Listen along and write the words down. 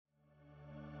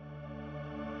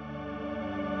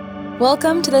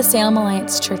Welcome to the Salem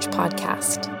Alliance Church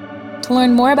podcast. To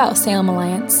learn more about Salem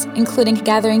Alliance, including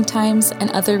gathering times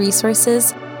and other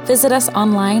resources, visit us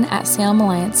online at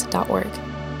salemalliance.org.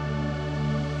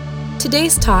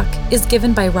 Today's talk is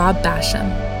given by Rob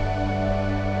Basham.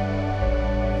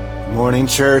 Morning,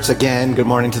 church. Again, good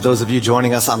morning to those of you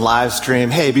joining us on live stream.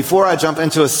 Hey, before I jump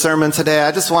into a sermon today,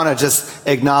 I just want to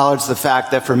acknowledge the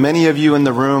fact that for many of you in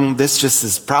the room, this just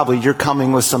is probably you're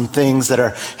coming with some things that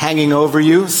are hanging over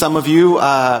you. Some of you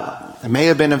may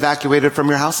have been evacuated from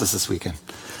your houses this weekend.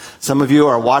 Some of you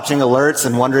are watching alerts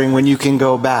and wondering when you can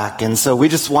go back. And so we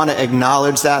just want to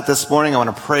acknowledge that this morning. I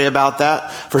want to pray about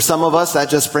that. For some of us,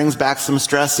 that just brings back some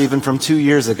stress even from 2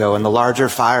 years ago and the larger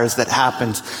fires that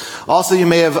happened. Also, you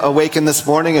may have awakened this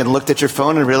morning and looked at your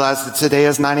phone and realized that today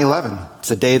is 9/11. It's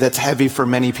a day that's heavy for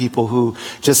many people who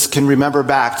just can remember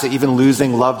back to even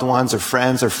losing loved ones or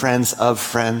friends of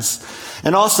friends.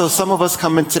 And also, some of us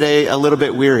come in today a little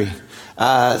bit weary.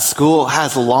 School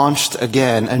has launched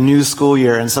again, a new school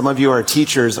year, and some of you are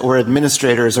teachers or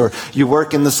administrators, or you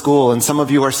work in the school, and some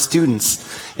of you are students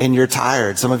and you're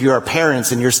tired. Some of you are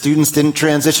parents and your students didn't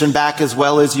transition back as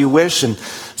well as you wish, and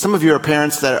some of you are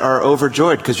parents that are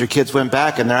overjoyed because your kids went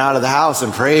back and they're out of the house,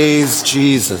 and praise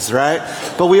Jesus, right?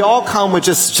 But we all come with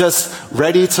just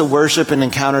ready to worship and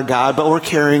encounter God, but we're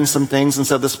carrying some things, and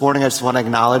so this morning I just want to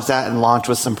acknowledge that and launch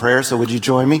with some prayer. So would you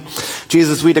join me?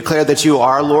 Jesus, we declare that you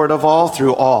are Lord of all,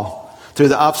 through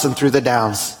the ups and through the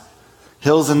downs,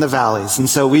 hills and the valleys. And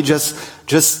so we just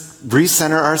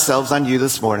recenter ourselves on you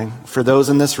this morning. For those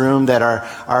in this room that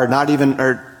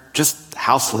are just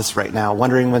houseless right now,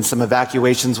 wondering when some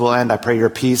evacuations will end, I pray your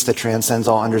peace that transcends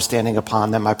all understanding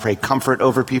upon them. I pray comfort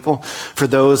over people. For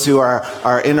those who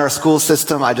are in our school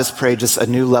system, I just pray just a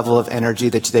new level of energy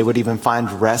that they would even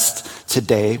find rest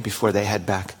today before they head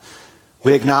back.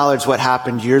 We acknowledge what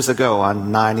happened years ago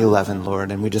on 9/11,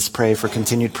 Lord, and we just pray for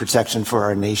continued protection for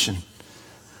our nation.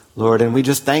 Lord, and we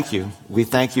just thank you. We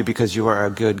thank you because you are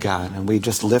a good God, and we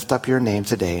just lift up your name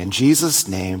today. In Jesus'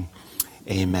 name,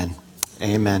 amen.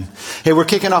 Amen. Hey, we're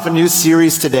kicking off a new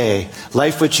series today,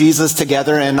 Life with Jesus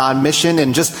Together and on Mission.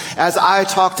 And just as I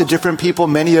talk to different people,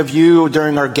 many of you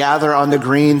during our Gather on the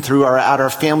Green through our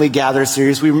Family Gather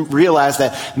series, we realize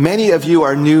that many of you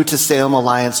are new to Salem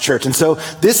Alliance Church. And so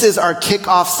this is our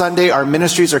kickoff Sunday. Our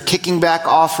ministries are kicking back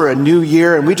off for a new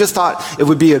year. And we just thought it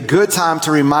would be a good time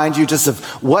to remind you just of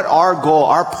what our goal,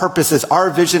 our purpose is, our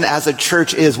vision as a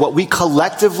church is, what we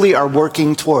collectively are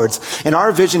working towards. And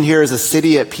our vision here is a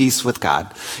city at peace with God.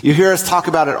 You hear us talk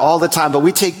about it all the time, but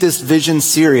we take this vision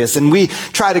serious, and we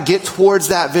try to get towards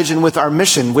that vision with our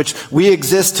mission, which we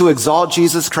exist to exalt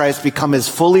Jesus Christ, become his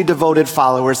fully devoted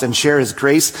followers, and share his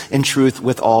grace and truth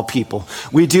with all people.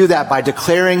 We do that by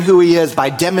declaring who he is, by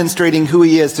demonstrating who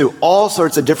he is through all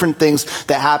sorts of different things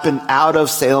that happen out of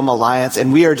Salem Alliance,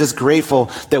 and we are just grateful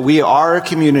that we are a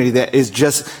community that is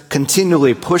just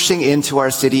continually pushing into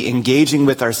our city, engaging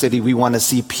with our city. We want to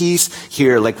see peace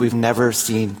here like we've never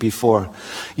seen before.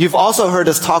 You've also heard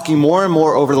us talking more and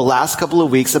more over the last couple of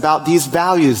weeks about these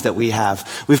values that we have.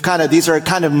 These are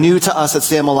kind of new to us at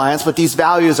Salem Alliance, but these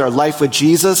values are life with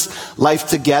Jesus, life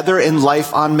together, and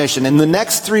life on mission. In the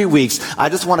next 3 weeks, I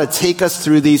just want to take us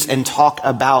through these and talk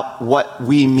about what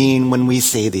we mean when we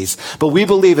say these. But we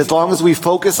believe as long as we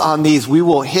focus on these, we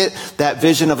will hit that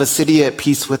vision of a city at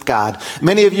peace with God.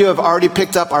 Many of you have already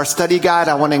picked up our study guide.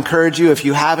 I want to encourage you, if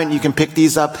you haven't, you can pick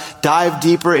these up, dive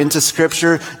deeper into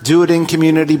scripture, do it in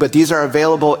community, but these are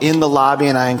available in the lobby,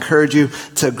 and I encourage you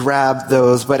to grab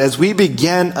those. But as we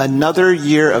begin another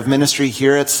year of ministry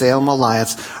here at Salem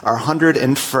Alliance, our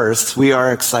 101st, we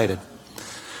are excited.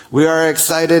 We are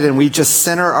excited, and we just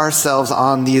center ourselves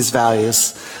on these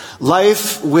values.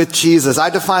 Life with Jesus. I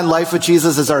define life with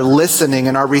Jesus as our listening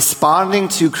and our responding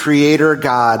to Creator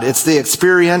God. It's the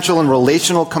experiential and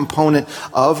relational component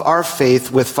of our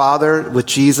faith with Father, with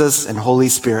Jesus, and Holy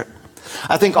Spirit.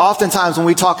 I think oftentimes when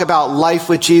we talk about life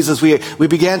with Jesus, we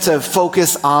begin to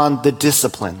focus on the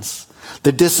disciplines,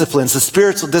 the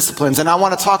spiritual disciplines. And I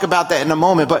want to talk about that in a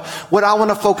moment. But what I want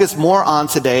to focus more on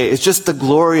today is just the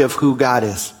glory of who God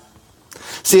is.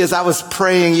 See, as I was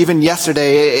praying even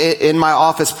yesterday in my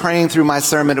office, praying through my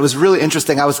sermon, it was really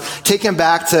interesting. I was taken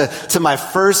back to my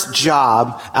first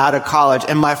job out of college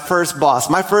and my first boss.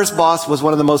 My first boss was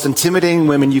one of the most intimidating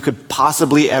women you could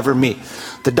possibly ever meet.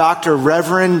 The Dr.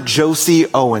 Reverend Josie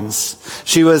Owens.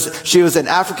 She was an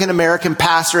African-American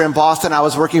pastor in Boston. I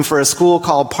was working for a school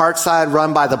called Parkside,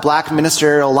 run by the Black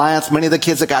Ministerial Alliance. Many of the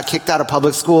kids that got kicked out of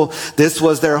public school, this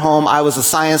was their home. I was a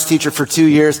science teacher for 2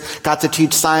 years, got to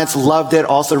teach science, loved it,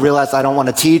 also realized I don't want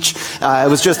to teach. It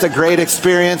was just a great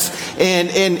experience. And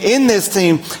in this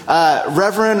team,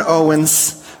 Reverend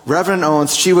Owens Reverend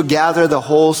Owens, she would gather the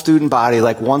whole student body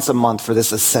like once a month for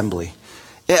this assembly.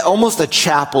 Almost a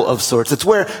chapel of sorts. It's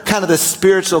where kind of the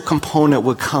spiritual component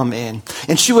would come in.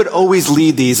 And she would always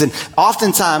lead these. And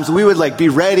oftentimes we would like be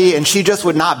ready and she just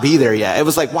would not be there yet. It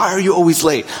was like, why are you always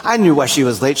late? I knew why she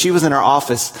was late. She was in her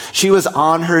office. She was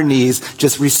on her knees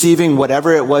just receiving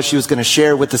whatever it was she was going to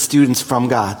share with the students from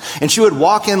God. And she would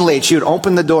walk in late. She would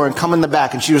open the door and come in the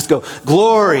back and she would just go,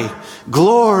 glory,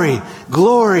 glory,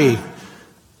 glory.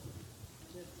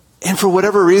 And for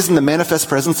whatever reason, the manifest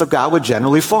presence of God would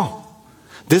generally fall.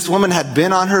 This woman had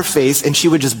been on her face and she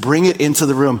would just bring it into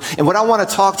the room. And what I want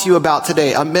to talk to you about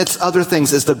today, amidst other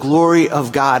things, is the glory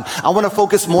of God. I want to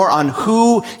focus more on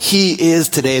who he is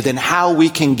today than how we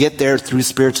can get there through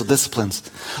spiritual disciplines.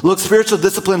 Look, spiritual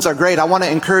disciplines are great. I want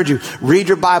to encourage you. Read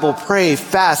your Bible, pray,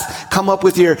 fast, come up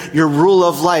with your rule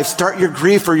of life. Start your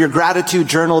grief or your gratitude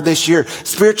journal this year.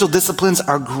 Spiritual disciplines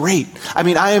are great. I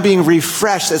mean, I am being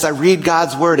refreshed as I read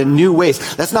God's word in new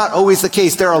ways. That's not always the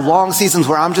case. There are long seasons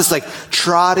where I'm just like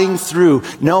trotting through,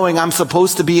 knowing I'm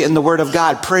supposed to be in the word of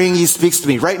God, praying he speaks to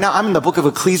me. Right now, I'm in the book of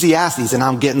Ecclesiastes and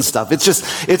I'm getting stuff.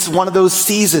 It's one of those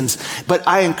seasons. But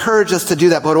I encourage us to do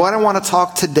that. But what I want to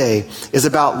talk today is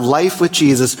about life with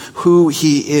Jesus, who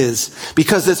he is.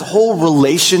 Because this whole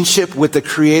relationship with the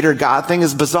creator God thing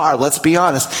is bizarre. Let's be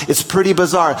honest. It's pretty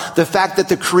bizarre. The fact that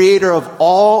the creator of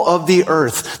all of the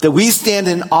earth, that we stand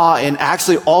in awe and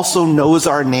actually also knows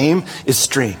our name, is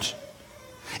strange.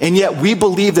 And yet we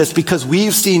believe this because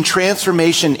we've seen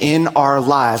transformation in our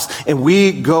lives and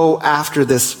we go after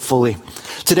this fully.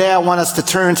 Today I want us to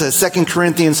turn to 2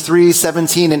 Corinthians 3,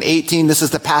 17 and 18. This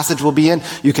is the passage we'll be in.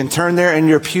 You can turn there in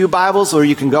your pew Bibles or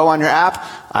you can go on your app.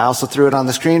 I also threw it on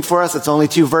the screen for us. It's only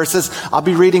 2 verses. I'll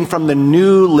be reading from the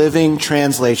New Living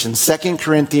Translation, 2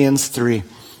 Corinthians 3.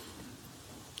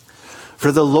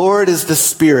 For the Lord is the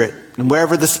Spirit, and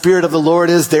wherever the Spirit of the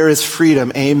Lord is, there is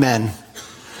freedom. Amen.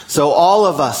 So all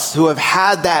of us who have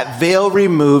had that veil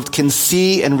removed can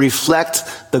see and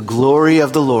reflect the glory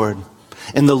of the Lord.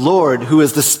 And the Lord, who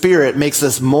is the Spirit, makes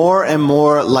us more and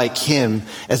more like him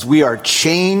as we are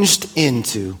changed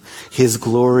into his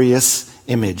glorious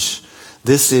image.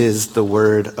 This is the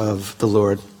word of the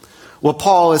Lord. What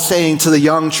Paul is saying to the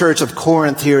young church of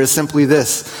Corinth here is simply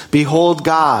this: behold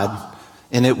God,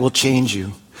 and it will change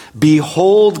you.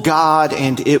 Behold God,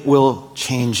 and it will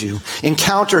change you.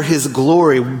 Encounter his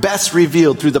glory, best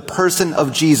revealed through the person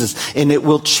of Jesus, and it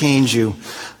will change you.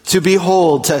 To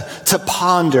behold, to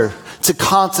ponder, to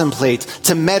contemplate,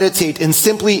 to meditate, and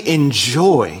simply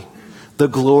enjoy the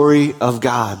glory of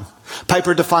God.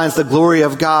 Piper defines the glory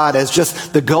of God as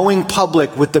just the going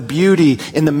public with the beauty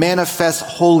and the manifest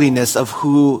holiness of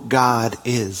who God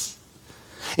is.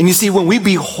 And you see, when we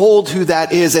behold who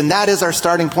that is, and that is our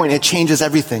starting point, it changes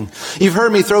everything. You've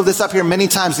heard me throw this up here many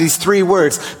times, these 3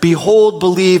 words: behold,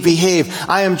 believe, behave.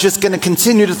 I am just going to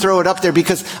continue to throw it up there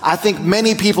because I think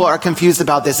many people are confused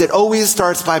about this. It always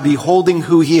starts by beholding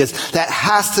who he is. That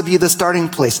has to be the starting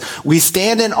place. We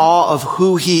stand in awe of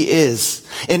who he is.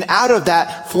 And out of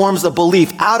that forms a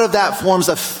belief. Out of that forms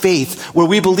a faith where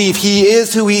we believe he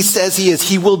is who he says he is.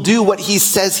 He will do what he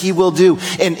says he will do.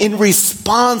 And in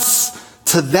response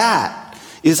to that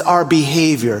is our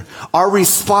behavior. Our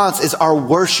response is our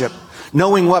worship,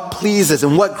 knowing what pleases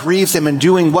and what grieves him and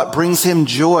doing what brings him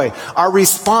joy. Our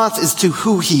response is to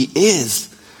who he is.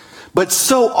 But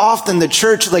so often the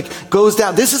church goes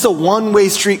down. This is a one-way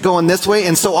street going this way,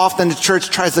 and so often the church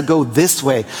tries to go this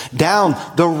way, down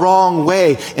the wrong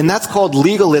way. And that's called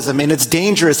legalism, and it's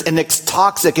dangerous and it's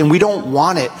toxic, and we don't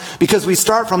want it because we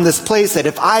start from this place that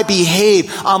if I behave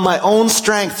on my own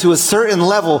strength to a certain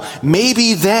level,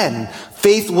 maybe then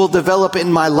faith will develop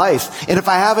in my life. And if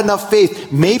I have enough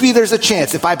faith, maybe there's a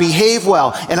chance. If I behave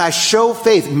well and I show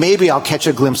faith, maybe I'll catch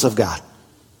a glimpse of God.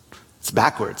 It's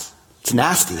backwards. It's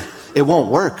nasty. It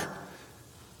won't work.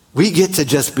 We get to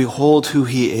just behold who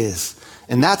he is.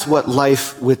 And that's what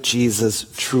life with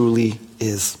Jesus truly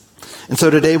is. And so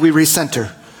today we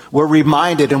recenter. We're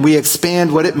reminded and we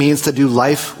expand what it means to do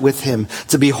life with him.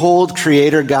 To behold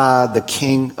Creator God, the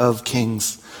King of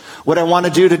Kings. What I want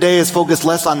to do today is focus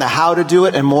less on the how to do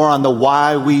it and more on the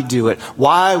why we do it.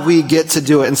 Why we get to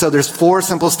do it. And so there's 4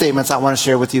 simple statements I want to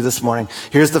share with you this morning.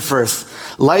 Here's the first.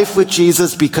 Life with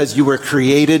Jesus because you were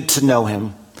created to know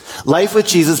him. Life with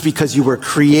Jesus because you were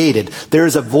created. There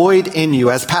is a void in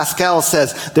you. As Pascal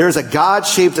says, there is a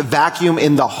God-shaped vacuum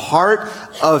in the heart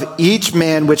of each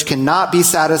man which cannot be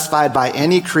satisfied by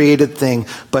any created thing,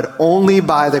 but only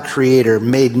by the Creator,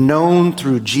 made known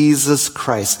through Jesus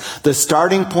Christ. The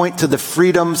starting point to the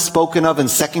freedom spoken of in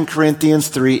 2 Corinthians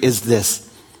 3 is this.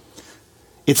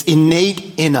 It's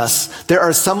innate in us. There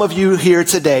are some of you here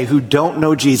today who don't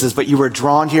know Jesus, but you were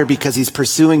drawn here because he's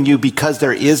pursuing you, because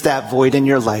there is that void in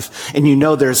your life. And you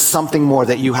know there's something more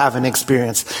that you haven't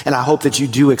experienced. And I hope that you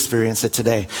do experience it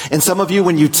today. And some of you,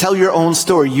 when you tell your own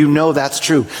story, you know that's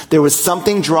true. There was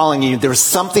something drawing you. There was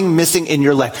something missing in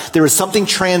your life. There was something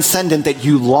transcendent that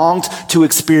you longed to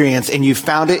experience, and you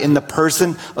found it in the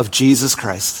person of Jesus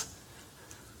Christ.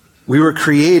 We were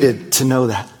created to know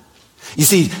that. You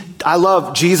see, I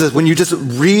love Jesus. When you just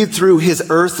read through his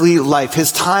earthly life,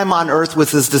 his time on earth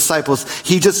with his disciples,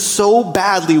 he just so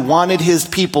badly wanted his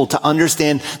people to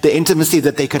understand the intimacy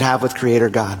that they could have with Creator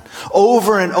God.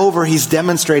 Over and over, he's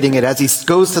demonstrating it as he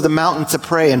goes to the mountain to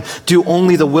pray and do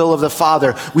only the will of the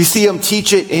Father. We see him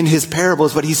teach it in his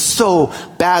parables, but he so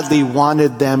badly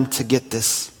wanted them to get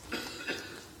this.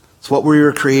 It's what we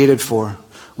were created for.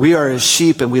 We are his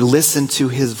sheep, and we listen to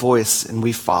his voice and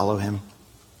we follow him.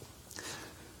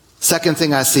 Second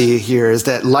thing I see here is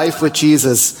that life with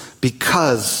Jesus,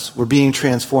 because we're being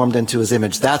transformed into his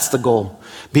image. That's the goal.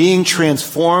 Being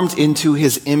transformed into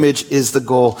his image is the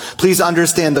goal. Please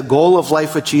understand, the goal of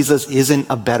life with Jesus isn't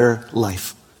a better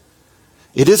life.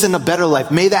 It isn't a better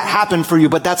life. May that happen for you,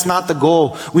 but that's not the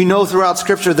goal. We know throughout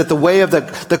Scripture that the way of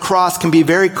the cross can be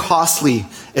very costly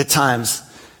at times.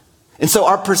 And so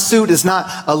our pursuit is not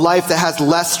a life that has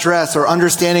less stress or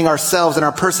understanding ourselves and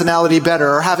our personality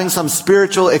better or having some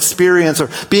spiritual experience or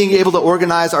being able to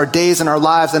organize our days and our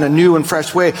lives in a new and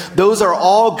fresh way. Those are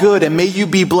all good, and may you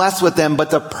be blessed with them, but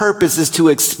the purpose is to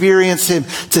experience him,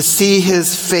 to see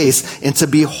his face, and to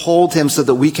behold him so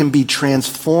that we can be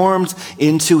transformed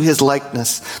into his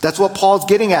likeness. That's what Paul's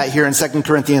getting at here in 2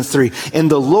 Corinthians 3.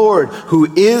 And the Lord,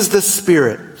 who is the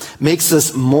Spirit, makes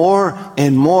us more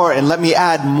and more, and let me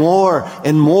add, more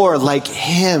and more like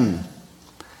him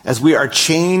as we are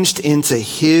changed into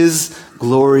his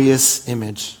glorious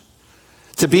image.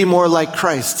 To be more like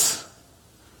Christ.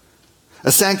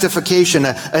 A sanctification,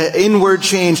 an inward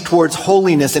change towards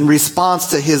holiness in response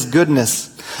to his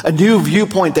goodness. A new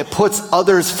viewpoint that puts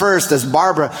others first, as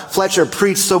Barbara Fletcher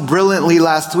preached so brilliantly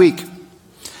last week.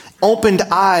 Opened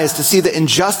eyes to see the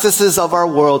injustices of our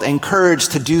world and courage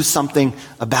to do something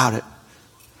about it.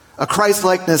 A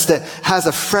Christ-likeness that has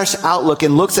a fresh outlook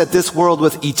and looks at this world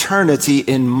with eternity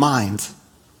in mind.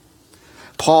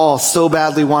 Paul so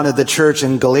badly wanted the church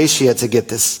in Galatia to get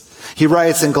this. He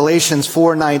writes in Galatians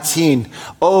 4:19,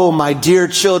 "Oh, my dear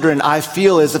children, I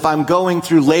feel as if I'm going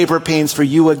through labor pains for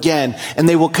you again, and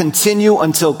they will continue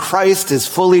until Christ is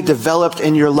fully developed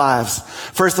in your lives."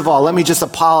 First of all, let me just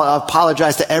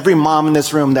apologize to every mom in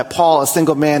this room that Paul, a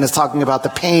single man, is talking about the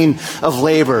pain of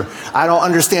labor. I don't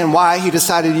understand why he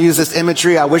decided to use this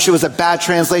imagery. I wish it was a bad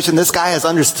translation. This guy has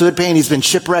understood pain. He's been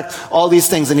shipwrecked, all these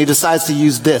things, and he decides to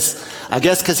use this. I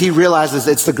guess because he realizes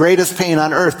it's the greatest pain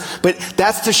on earth. But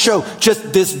that's to show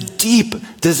just this deep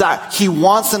desire. He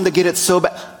wants them to get it so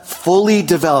bad. Fully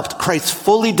developed. Christ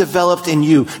fully developed in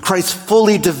you. Christ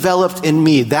fully developed in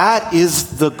me. That is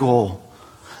the goal.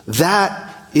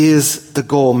 That is the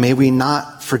goal. May we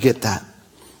not forget that.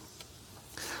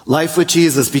 Life with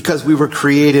Jesus because we were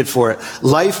created for it.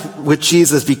 Life with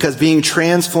Jesus because being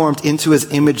transformed into his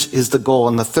image is the goal.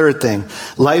 And the third thing,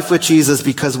 life with Jesus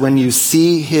because when you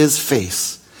see his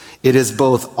face, it is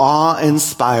both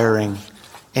awe-inspiring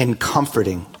and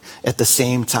comforting at the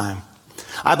same time.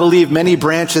 I believe many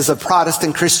branches of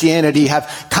Protestant Christianity have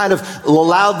kind of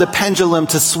allowed the pendulum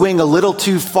to swing a little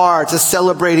too far to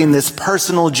celebrating this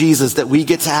personal Jesus that we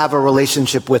get to have a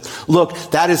relationship with. Look,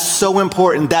 that is so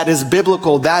important. That is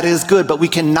biblical. That is good. But we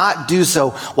cannot do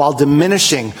so while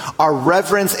diminishing our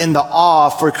reverence and the awe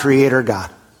for Creator God.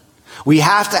 We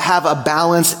have to have a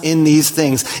balance in these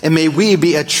things. And may we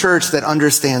be a church that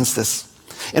understands this.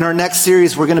 In our next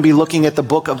series, we're going to be looking at the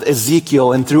book of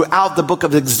Ezekiel. And throughout the book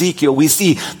of Ezekiel, we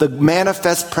see the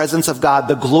manifest presence of God,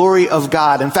 the glory of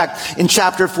God. In fact, in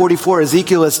chapter 44,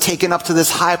 Ezekiel is taken up to this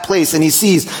high place and he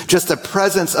sees just the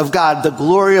presence of God, the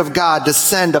glory of God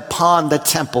descend upon the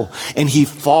temple. And he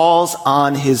falls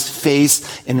on his face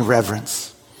in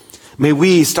reverence. May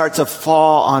we start to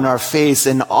fall on our face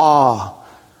in awe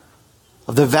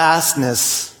of the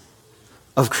vastness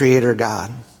of Creator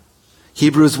God.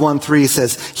 Hebrews 1:3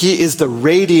 says, he is the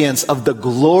radiance of the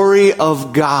glory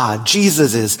of God.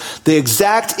 Jesus is the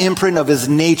exact imprint of his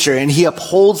nature, and he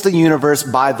upholds the universe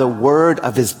by the word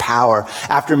of his power.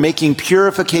 After making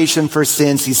purification for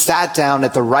sins, he sat down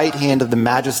at the right hand of the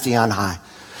Majesty on high.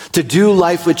 To do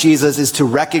life with Jesus is to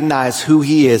recognize who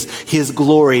he is, his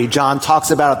glory. John talks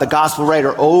about it, the gospel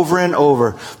writer, over and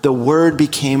over. The word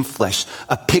became flesh,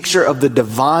 a picture of the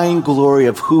divine glory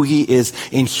of who he is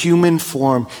in human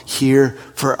form here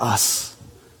for us.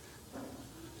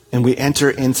 And we enter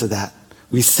into that.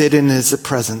 We sit in his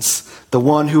presence, the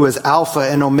one who is Alpha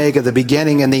and Omega, the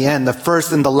beginning and the end, the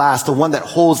first and the last, the one that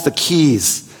holds the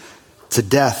keys to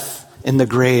death in the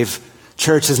grave.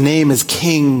 Church, his name is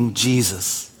King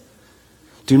Jesus.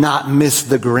 Do not miss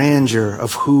the grandeur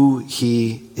of who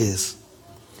he is.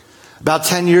 About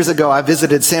 10 years ago, I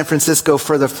visited San Francisco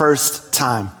for the first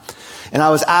time. And I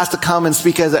was asked to come and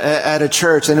speak at a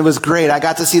church, and it was great. I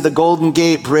got to see the Golden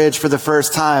Gate Bridge for the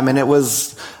first time, and it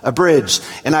was a bridge.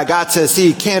 And I got to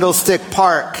see Candlestick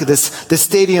Park, this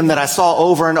stadium that I saw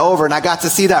over and over. And I got to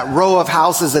see that row of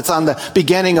houses that's on the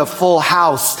beginning of Full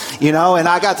House, and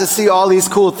I got to see all these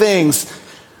cool things.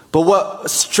 But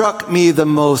what struck me the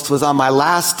most was on my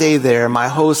last day there, my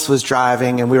host was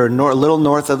driving, and we were a little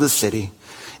north of the city.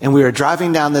 And we were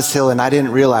driving down this hill, and I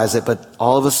didn't realize it, but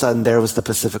all of a sudden there was the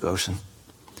Pacific Ocean.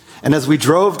 And as we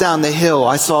drove down the hill,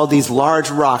 I saw these large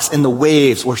rocks, and the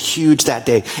waves were huge that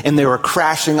day, and they were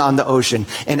crashing on the ocean.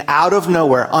 And out of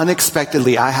nowhere,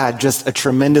 unexpectedly, I had just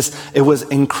it was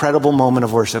an incredible moment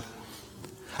of worship.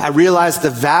 I realized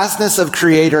the vastness of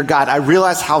Creator God. I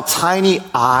realized how tiny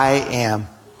I am.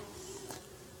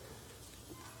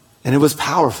 And it was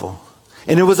powerful.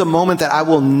 And it was a moment that I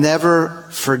will never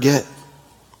forget.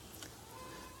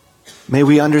 May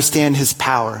we understand his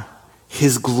power,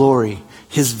 his glory,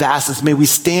 his vastness. May we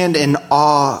stand in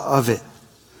awe of it.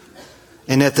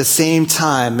 And at the same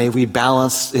time, may we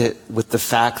balance it with the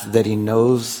fact that he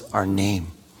knows our name.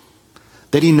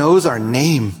 That he knows our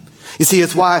name. You see,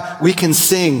 it's why we can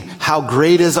sing, "How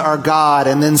great is our God,"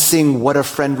 and then sing, "What a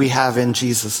friend we have in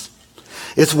Jesus."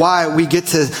 It's why we get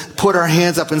to put our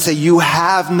hands up and say, "You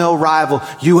have no rival.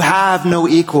 You have no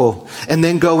equal." And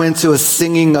then go into a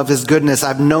singing of his goodness.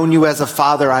 I've known you as a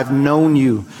father. I've known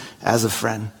you as a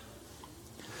friend.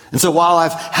 And so while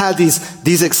I've had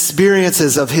these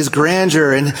experiences of his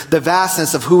grandeur and the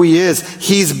vastness of who he is,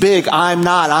 he's big, I'm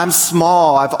not, I'm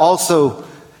small. I've also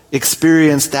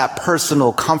experienced that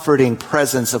personal, comforting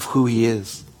presence of who he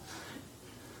is.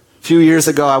 A few years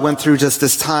ago, I went through just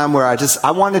this time where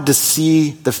I wanted to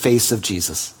see the face of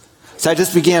Jesus. So I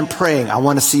just began praying, "I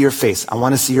want to see your face. I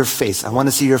want to see your face. I want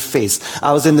to see your face."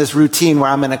 I was in this routine where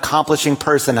I'm an accomplishing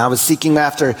person. I was seeking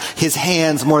after his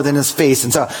hands more than his face.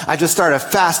 And so I just started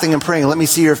fasting and praying, "Let me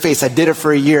see your face." I did it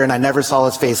for a year and I never saw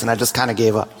his face, and I just kind of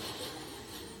gave up.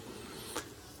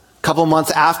 A couple months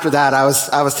after that, I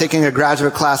was taking a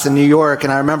graduate class in New York,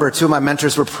 and I remember two of my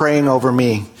mentors were praying over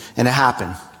me, and it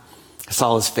happened. I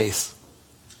saw his face.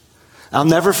 I'll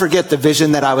never forget the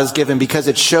vision that I was given, because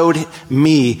it showed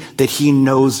me that he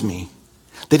knows me.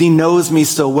 That he knows me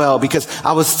so well, because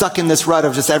I was stuck in this rut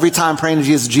of just every time praying to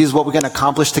Jesus, "Jesus, what are we going to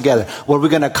accomplish together? What are we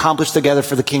going to accomplish together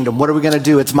for the kingdom? What are we going to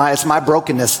do?" It's my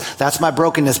brokenness. That's my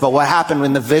brokenness. But what happened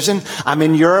in the vision, I'm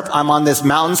in Europe. I'm on this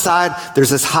mountainside.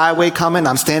 There's this highway coming.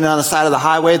 I'm standing on the side of the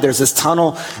highway. There's this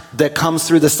tunnel that comes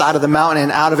through the side of the mountain,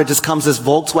 and out of it just comes this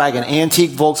Volkswagen,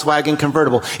 antique Volkswagen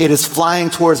convertible. It is flying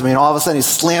towards me, and all of a sudden he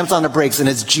slams on the brakes, and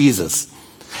it's Jesus.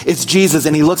 It's Jesus,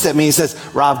 and he looks at me, he says,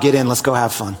 "Rob, get in. Let's go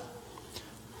have fun.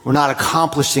 We're not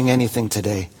accomplishing anything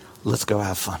today. Let's go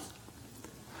have fun."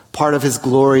 Part of his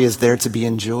glory is there to be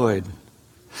enjoyed.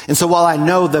 And so while I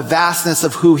know the vastness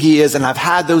of who he is, and I've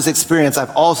had those experiences,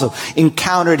 I've also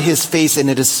encountered his face, and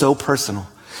it is so personal.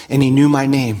 And he knew my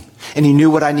name, and he knew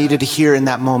what I needed to hear in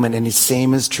that moment, and the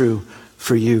same is true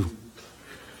for you.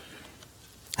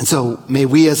 And so may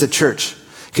we as a church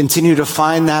continue to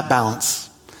find that balance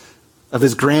of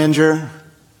his grandeur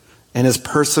and his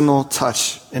personal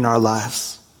touch in our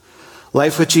lives.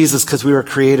 Life with Jesus because we were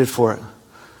created for it.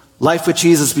 Life with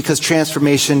Jesus because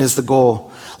transformation is the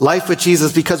goal. Life with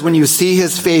Jesus because when you see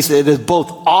his face, it is both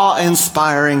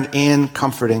awe-inspiring and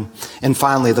comforting. And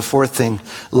finally, the fourth thing,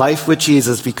 life with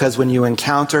Jesus because when you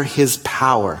encounter his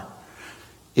power,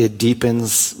 it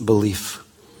deepens belief.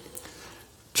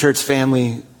 Church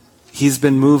family, he's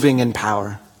been moving in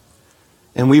power,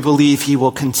 and we believe he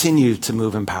will continue to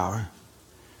move in power.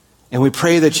 And we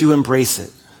pray that you embrace it.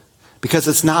 Because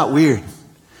it's not weird.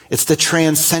 It's the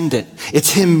transcendent. It's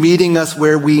him meeting us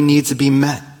where we need to be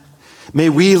met. May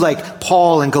we, like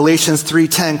Paul in Galatians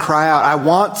 3:10, cry out, "I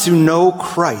want to know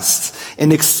Christ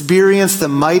and experience the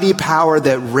mighty power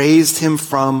that raised him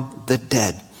from the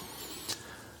dead."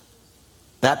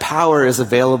 That power is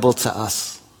available to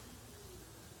us.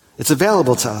 It's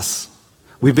available to us.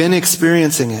 We've been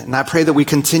experiencing it, and I pray that we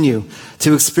continue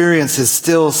to experience his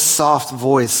still, soft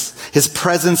voice, his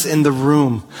presence in the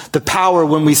room, the power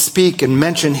when we speak and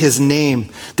mention his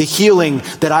name, the healing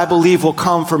that I believe will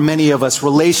come for many of us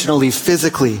relationally,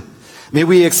 physically. May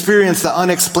we experience the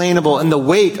unexplainable and the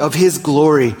weight of his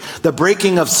glory, the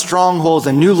breaking of strongholds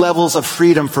and new levels of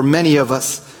freedom for many of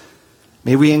us.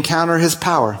 May we encounter his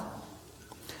power.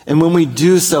 And when we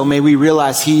do so, may we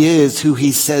realize he is who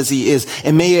he says he is.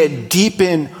 And may it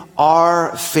deepen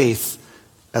our faith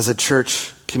as a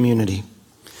church community.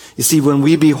 You see, when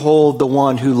we behold the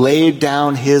one who laid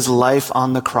down his life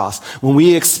on the cross, when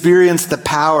we experience the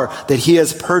power that he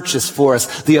has purchased for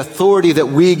us, the authority that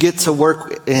we get to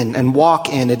work in and walk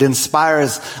in, it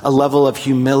inspires a level of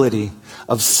humility,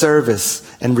 of service,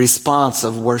 and response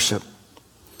of worship.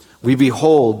 We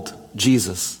behold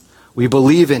Jesus. We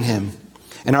believe in him.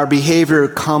 And our behavior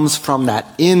comes from that,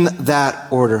 in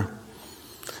that order.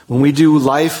 When we do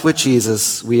life with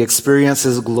Jesus, we experience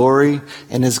his glory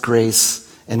and his grace,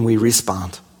 and we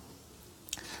respond.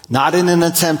 Not in an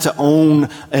attempt to own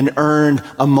and earn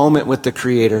a moment with the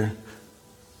Creator,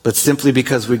 but simply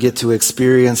because we get to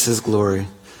experience his glory.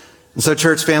 And so,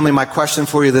 church family, my question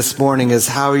for you this morning is,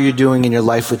 how are you doing in your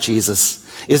life with Jesus?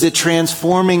 Is it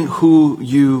transforming who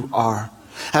you are?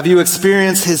 Have you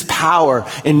experienced his power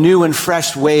in new and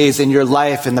fresh ways in your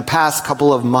life in the past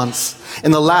couple of months,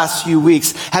 in the last few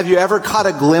weeks? Have you ever caught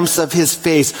a glimpse of his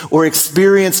face or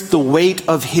experienced the weight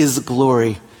of his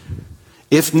glory?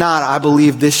 If not, I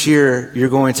believe this year you're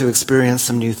going to experience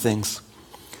some new things.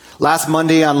 Last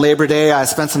Monday on Labor Day, I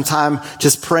spent some time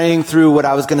just praying through what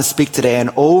I was going to speak today. And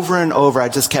over, I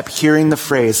just kept hearing the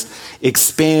phrase,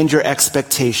 expand your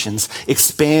expectations.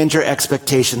 Expand your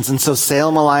expectations. And so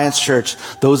Salem Alliance Church,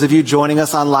 those of you joining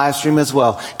us on live stream as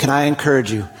well, can I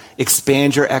encourage you,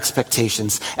 expand your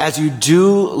expectations. As you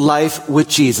do life with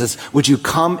Jesus, would you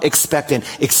come expectant?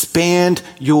 Expand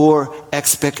your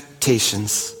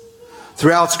expectations.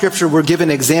 Throughout Scripture, we're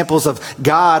given examples of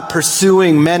God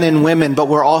pursuing men and women, but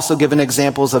we're also given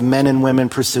examples of men and women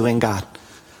pursuing God.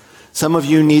 Some of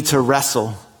you need to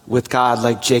wrestle with God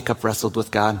like Jacob wrestled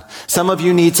with God. Some of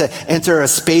you need to enter a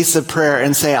space of prayer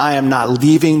and say, I am not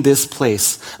leaving this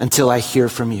place until I hear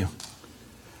from you.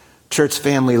 Church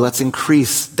family, let's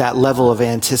increase that level of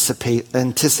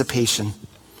anticipation.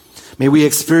 May we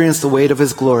experience the weight of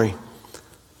his glory,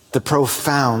 the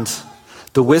profound,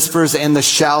 the whispers and the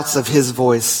shouts of his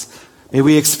voice. May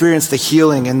we experience the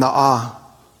healing and the awe.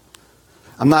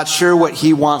 I'm not sure what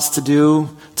he wants to do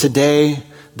today,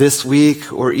 this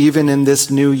week, or even in this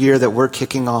new year that we're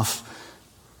kicking off.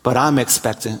 But I'm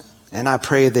expectant, and I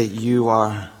pray that you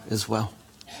are as well.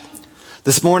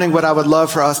 This morning, what I would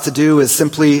love for us to do is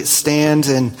simply stand,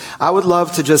 and I would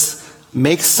love to just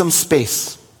make some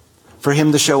space for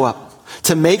him to show up,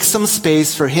 to make some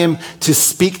space for him to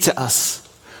speak to us.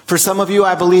 For some of you,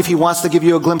 I believe he wants to give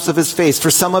you a glimpse of his face. For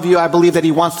some of you, I believe that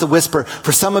he wants to whisper.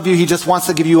 For some of you, he just wants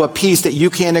to give you a peace that you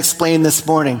can't explain this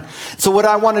morning. So what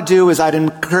I want to do is I'd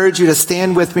encourage you to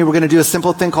stand with me. We're going to do a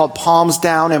simple thing called palms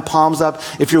down and palms up.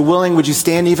 If you're willing, would you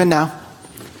stand even now?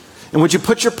 And would you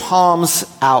put your palms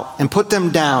out and put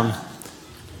them down?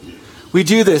 We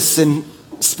do this in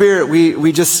spirit. We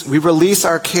release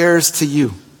our cares to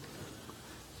you.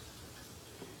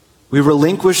 We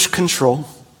relinquish control.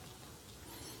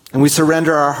 And we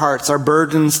surrender our hearts, our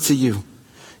burdens to you.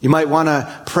 You might want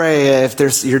to pray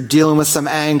if you're dealing with some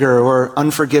anger or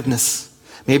unforgiveness.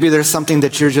 Maybe there's something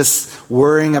that you're just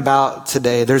worrying about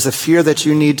today. There's a fear that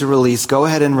you need to release. Go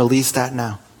ahead and release that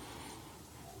now.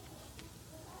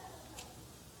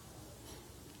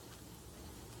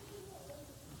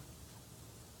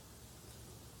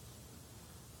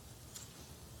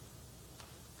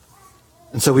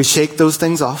 And so we shake those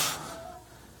things off.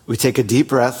 We take a deep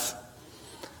breath.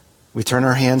 We turn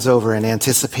our hands over in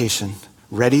anticipation,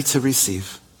 ready to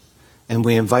receive. And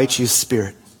we invite you,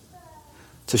 Spirit,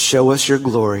 to show us your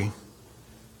glory.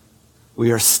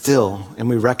 We are still, and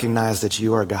we recognize that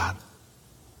you are God.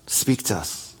 Speak to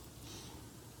us.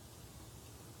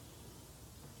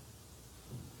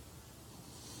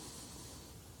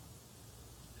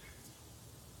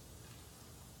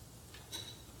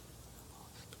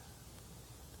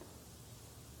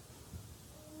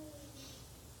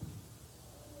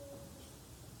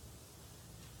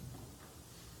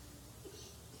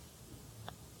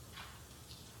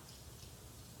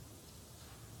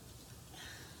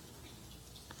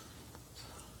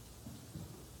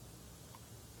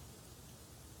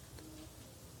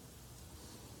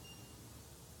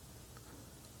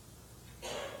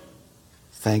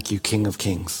 Thank you, King of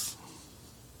Kings.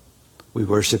 We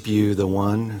worship you, the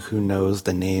one who knows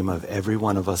the name of every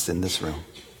one of us in this room.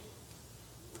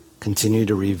 Continue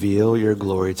to reveal your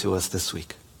glory to us this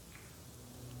week.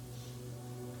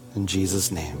 In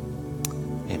Jesus' name,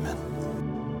 amen.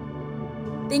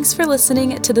 Thanks for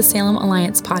listening to the Salem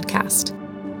Alliance podcast.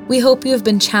 We hope you have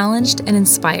been challenged and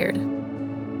inspired.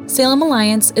 Salem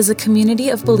Alliance is a community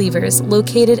of believers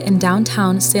located in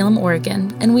downtown Salem,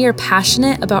 Oregon, and we are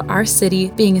passionate about our city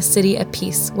being a city at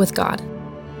peace with God.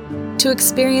 To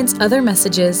experience other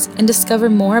messages and discover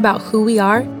more about who we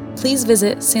are, please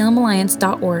visit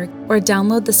salemalliance.org or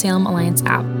download the Salem Alliance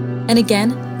app. And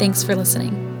again, thanks for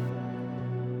listening.